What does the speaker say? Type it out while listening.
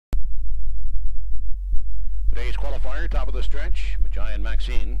Qualifier, top of the stretch, Giant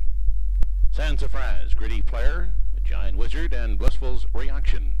Maxine, Sansafras, Gritty Player, Giant Wizard, and Blissful's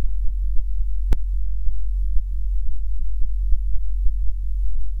Reaction.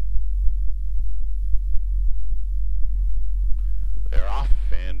 They're off,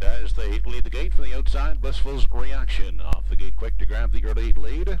 and as they lead the gate from the outside, Blissful's Reaction off the gate quick to grab the early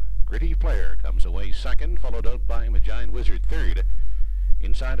lead. Gritty Player comes away second, followed out by Giant Wizard third.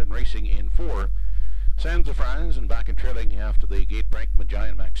 Inside and racing in 4, Sansafras, and back and trailing after the gate break,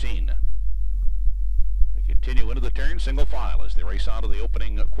 Giant Maxine. They continue into the turn, single file as they race out of the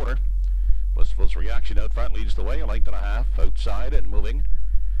opening quarter. Blissful's Reaction out front leads the way, a length and a half outside and moving.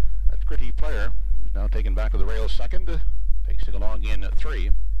 That's Gritty Player, who's now taken back to the rail second. Pacing along in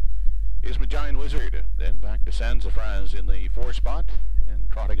 3 is Giant Wizard. Then back to Sansafras in the 4 spot, and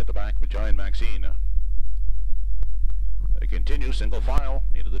trotting at the back, Giant Maxine. They continue single file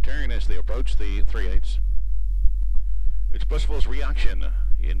into the turn as they approach the 3/8. It's Blissful's Reaction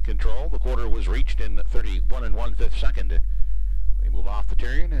in control. The quarter was reached in 31 1/5 second. They move off the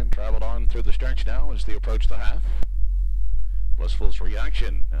turn and travel on through the stretch now as they approach the half. Blissful's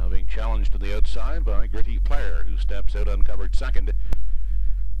Reaction now being challenged to the outside by Gritty Player, who steps out uncovered second.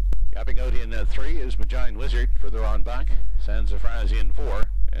 Gapping out in 3 is Giant Wizard. Further on back, Sansafras in 4,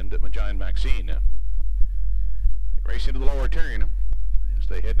 and Giant Maxine. They race into the lower turn as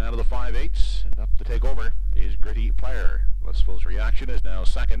they head now to the 5/8, and up to take over is Gritty Player. Blissful's Reaction is now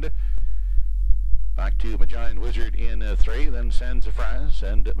second. Back to Giant Wizard in 3, then Sansafras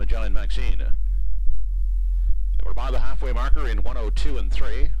and Giant Maxine. We're by the halfway marker in 1:02 and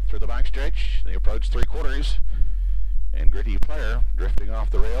 3 through the backstretch. They approach 3/4, and Gritty Player, drifting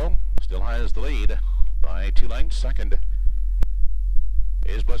off the rail, still has the lead by 2 lengths. Second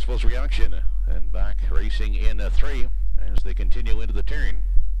is Blissful's Reaction, and back racing in 3 as they continue into the turn.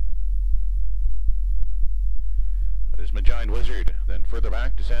 That is Giant Wizard. Then further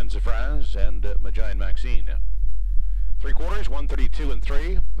back to Sansafras and Giant Maxine. 3/4, 1:32 and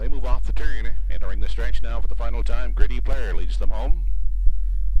 3. They move off the turn, entering the stretch now for the final time. Gritty Player leads them home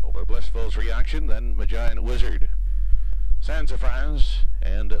over Blissful's Reaction, then Giant Wizard. Sansafras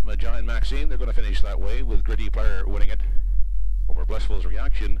and Giant Maxine, they're going to finish that way, with Gritty Player winning it over Blissful's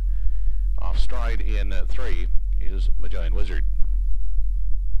Reaction. Off stride in 3 is Giant Wizard.